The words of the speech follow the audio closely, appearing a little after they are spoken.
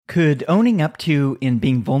Could owning up to and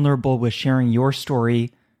being vulnerable with sharing your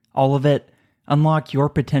story, all of it, unlock your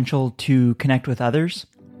potential to connect with others?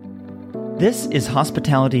 This is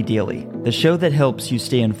Hospitality Daily, the show that helps you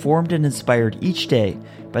stay informed and inspired each day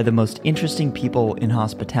by the most interesting people in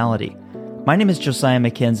hospitality. My name is Josiah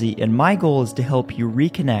McKenzie, and my goal is to help you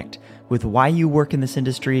reconnect with why you work in this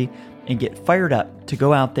industry and get fired up to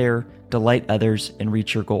go out there, delight others, and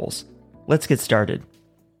reach your goals. Let's get started.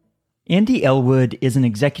 Andy Ellwood is an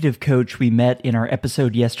executive coach we met in our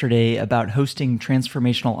episode yesterday about hosting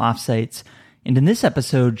transformational offsites, and in this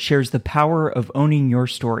episode shares the power of owning your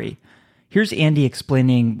story. Here's Andy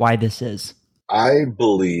explaining why this is. I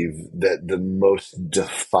believe that the most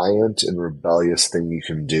defiant and rebellious thing you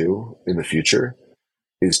can do in the future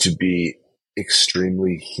is to be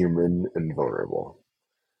extremely human and vulnerable,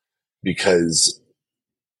 because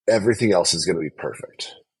everything else is going to be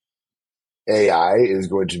perfect. AI is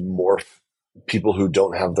going to morph people who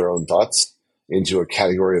don't have their own thoughts into a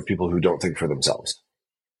category of people who don't think for themselves.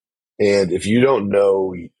 And if you don't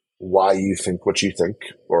know why you think what you think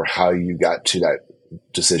or how you got to that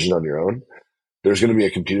decision on your own, there's going to be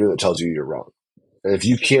a computer that tells you you're wrong. And if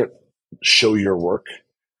you can't show your work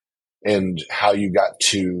and how you got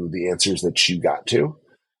to the answers that you got to,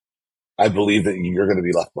 I believe that you're going to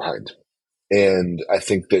be left behind. And I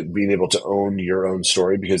think that being able to own your own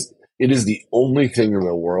story, because it is the only thing in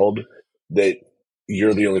the world that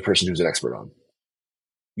you're the only person who's an expert on.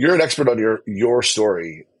 You're an expert on your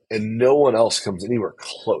story, and no one else comes anywhere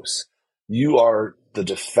close. You are the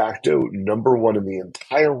de facto number one in the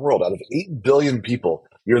entire world. Out of 8 billion people,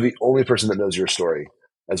 you're the only person that knows your story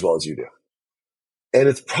as well as you do. And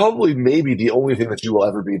it's probably maybe the only thing that you will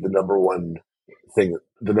ever be the number one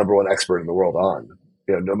expert in the world on.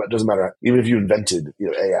 It doesn't matter. Even if you invented,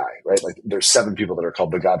 AI, right? Like there's 7 people that are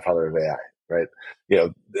called the godfather of AI, right?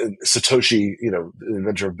 Satoshi, the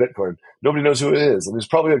inventor of Bitcoin, nobody knows who it is. And there's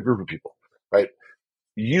probably a group of people, right?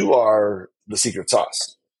 You are the secret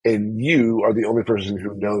sauce, and you are the only person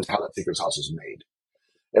who knows how that secret sauce is made.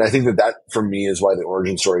 And I think that for me is why the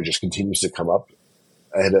origin story just continues to come up.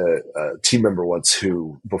 I had a team member once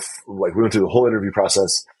who, we went through the whole interview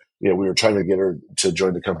process. We were trying to get her to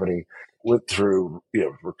join the company. Went through,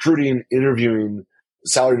 recruiting, interviewing,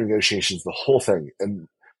 salary negotiations, the whole thing. And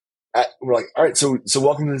we're like, all right, so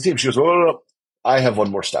welcome to the team. She goes, no, I have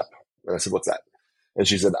one more step. And I said, what's that? And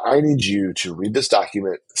she said, I need you to read this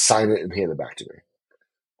document, sign it, and hand it back to me.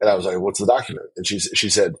 And I was like, what's the document? And she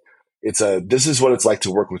said, this is what it's like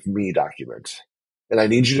to work with me document. And I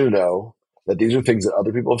need you to know that these are things that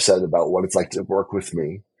other people have said about what it's like to work with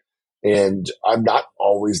me. And I'm not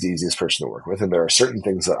always the easiest person to work with. And there are certain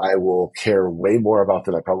things that I will care way more about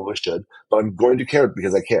than I probably should, but I'm going to care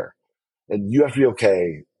because I care. And you have to be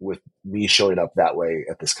okay with me showing up that way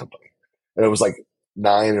at this company. And it was like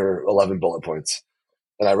 9 or 11 bullet points.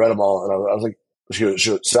 And I read them all. And I was like, she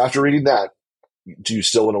goes, so after reading that, do you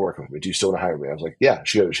still want to work with me? Do you still want to hire me? I was like, yeah.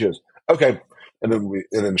 She goes, okay. And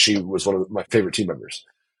then she was one of my favorite team members.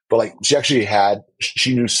 But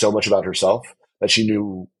she knew so much about herself that she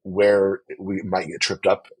knew where we might get tripped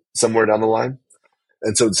up somewhere down the line.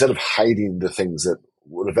 And so instead of hiding the things that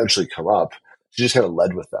would eventually come up, she just kind of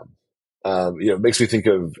led with them. It makes me think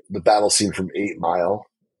of the battle scene from 8 Mile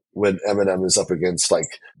when Eminem is up against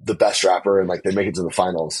the best rapper and they make it to the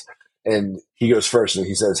finals. And he goes first and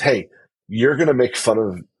he says, hey, you're going to make fun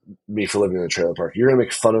of me for living in a trailer park. You're going to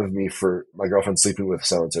make fun of me for my girlfriend sleeping with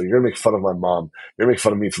so-and-so. You're going to make fun of my mom. You're going to make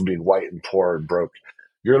fun of me for being white and poor and broke.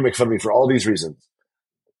 You're going to make fun of me for all these reasons.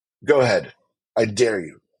 Go ahead. I dare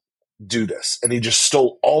you. Do this. And he just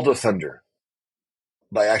stole all the thunder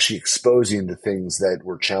by actually exposing the things that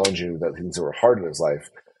were challenging, the things that were hard in his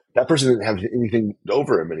life. That person didn't have anything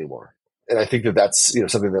over him anymore. And I think that that's,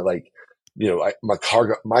 something that my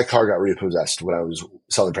car got repossessed when I was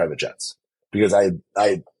selling private jets because I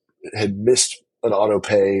had missed an auto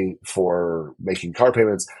pay for making car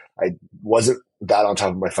payments. I wasn't that on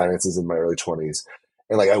top of my finances in my early 20s.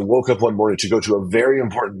 And I woke up one morning to go to a very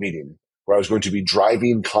important meeting where I was going to be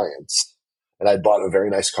driving clients. And I bought a very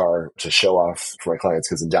nice car to show off for my clients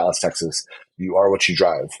because in Dallas, Texas, you are what you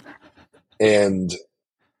drive. And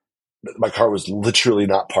my car was literally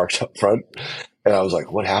not parked up front. And I was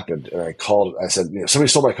like, what happened? And I called, I said, somebody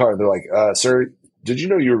stole my car. And they're like, sir, did you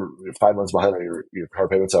know you were 5 months behind on your car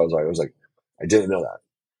payments? I was like, I didn't know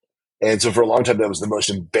that. And so for a long time, that was the most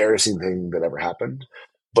embarrassing thing that ever happened.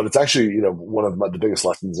 But it's actually, one of the biggest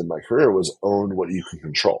lessons in my career was own what you can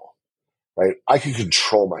control, right? I can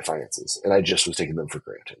control my finances and I just was taking them for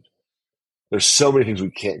granted. There's so many things we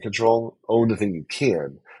can't control. Own the thing you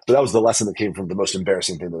can. But that was the lesson that came from the most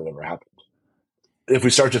embarrassing thing that ever happened. if we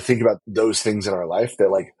start to think about those things in our life that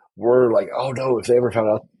like, we're like, oh no, if they ever found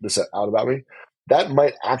out about me, that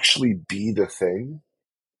might actually be the thing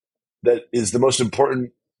that is the most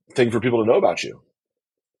important thing for people to know about you.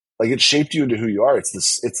 Like, it shaped you into who you are.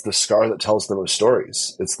 It's the scar that tells the most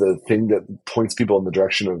stories. It's the thing that points people in the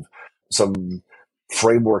direction of some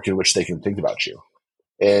framework in which they can think about you.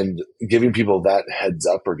 And giving people that heads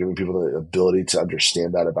up, or giving people the ability to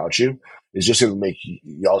understand that about you, is just going to make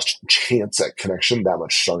y'all's chance at connection that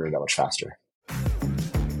much stronger, that much faster.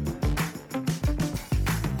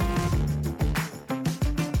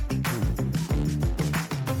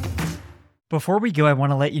 Before we go, I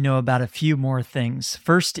want to let you know about a few more things.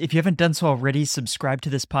 First, if you haven't done so already, subscribe to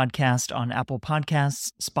this podcast on Apple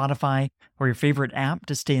Podcasts, Spotify, or your favorite app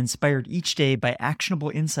to stay inspired each day by actionable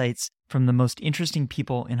insights from the most interesting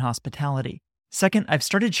people in hospitality. Second, I've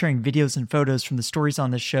started sharing videos and photos from the stories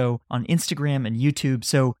on this show on Instagram and YouTube,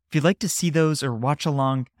 so if you'd like to see those or watch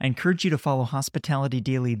along, I encourage you to follow Hospitality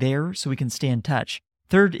Daily there so we can stay in touch.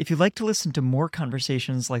 Third, if you'd like to listen to more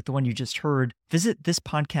conversations like the one you just heard, visit this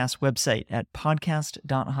podcast website at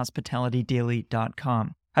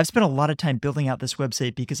podcast.hospitalitydaily.com. I've spent a lot of time building out this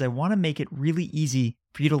website because I want to make it really easy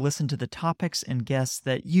for you to listen to the topics and guests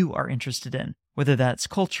that you are interested in, whether that's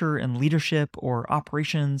culture and leadership or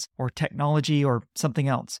operations or technology or something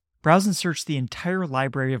else. Browse and search the entire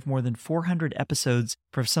library of more than 400 episodes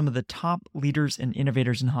for some of the top leaders and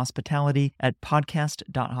innovators in hospitality at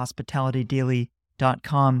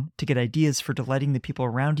podcast.hospitalitydaily.com to get ideas for delighting the people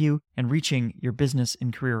around you and reaching your business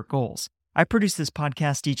and career goals. I produce this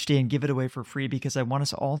podcast each day and give it away for free because I want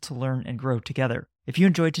us all to learn and grow together. If you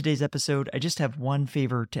enjoyed today's episode, I just have one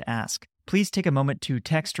favor to ask. Please take a moment to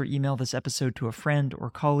text or email this episode to a friend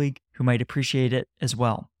or colleague who might appreciate it as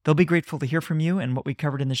well. They'll be grateful to hear from you, and what we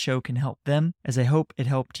covered in the show can help them, as I hope it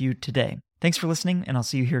helped you today. Thanks for listening, and I'll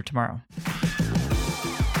see you here tomorrow.